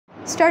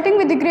Starting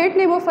with the great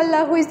name of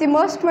Allah, who is the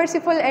most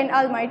merciful and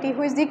almighty,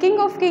 who is the King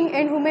of kings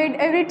and who made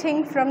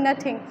everything from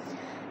nothing.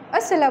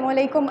 Assalamu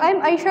alaikum. I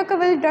am Aisha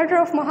Kawal, daughter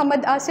of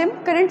Muhammad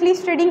Asim, currently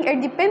studying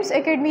at the PIMS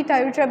Academy,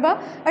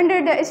 Tayurjaba,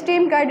 under the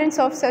esteemed guidance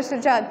of Sir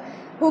Sajjad,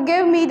 who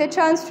gave me the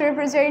chance to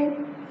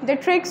represent the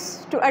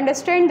tricks to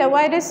understand the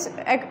virus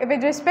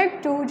with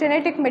respect to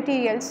genetic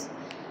materials.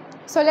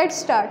 So let's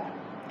start.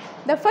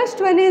 The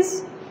first one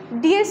is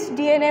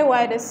dsDNA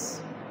virus.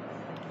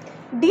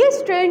 DS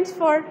stands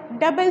for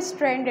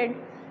double-stranded.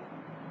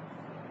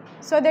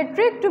 So the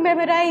trick to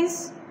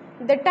memorize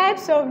the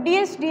types of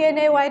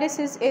dsDNA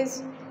viruses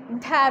is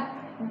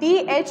DHAP,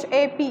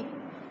 D-H-A-P.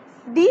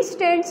 D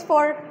stands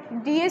for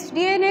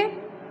dsDNA,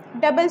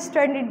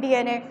 double-stranded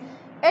DNA.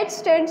 H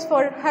stands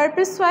for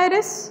herpes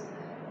virus,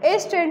 A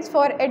stands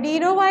for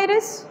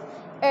adenovirus,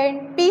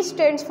 and P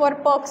stands for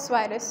pox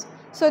virus.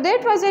 So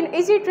that was an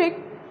easy trick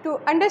to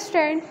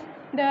understand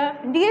the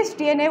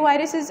dsDNA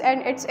viruses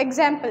and its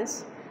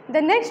examples.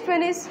 The next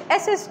one is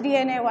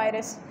ssDNA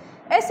virus.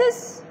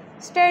 SS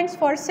stands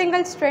for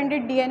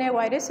single-stranded DNA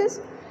viruses.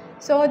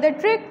 So the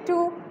trick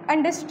to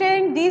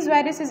understand these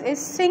viruses is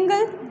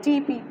single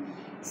GP.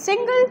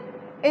 Single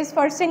is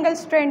for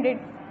single-stranded,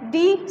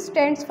 D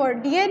stands for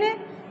DNA,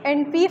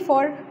 and P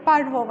for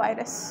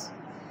parvovirus.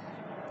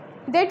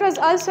 That was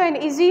also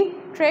an easy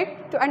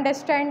trick to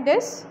understand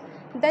this.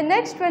 The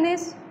next one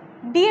is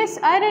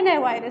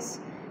dsRNA virus.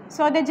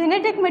 So the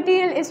genetic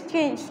material is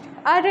changed,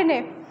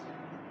 RNA.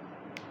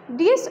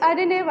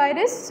 dsRNA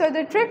virus, so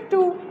the trick to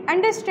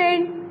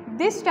understand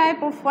this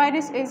type of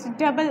virus is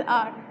double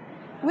R.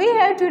 We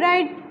have to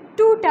write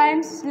 2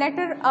 times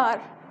letter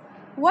R.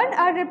 One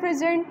R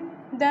represents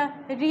the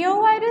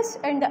reovirus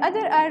and the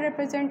other R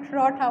represents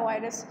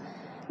rotavirus.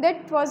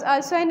 That was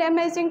also an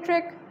amazing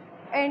trick.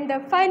 And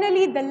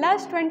finally, the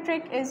last one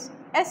trick is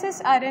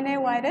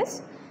ssRNA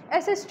virus.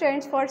 SS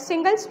stands for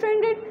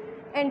single-stranded,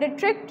 and the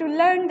trick to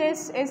learn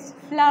this is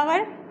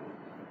flower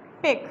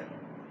pig.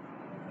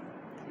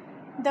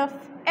 The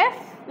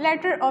F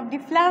letter of the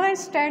flower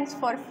stands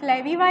for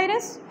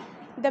flavivirus,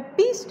 the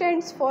P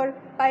stands for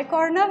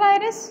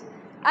picornavirus,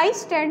 I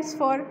stands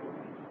for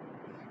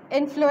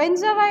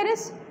influenza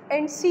virus,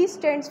 and C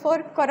stands for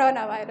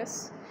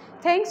coronavirus.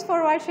 Thanks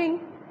for watching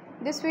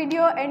this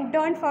video, and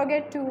don't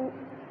forget to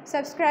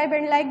subscribe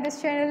and like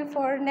this channel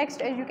for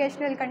next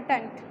educational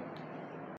content.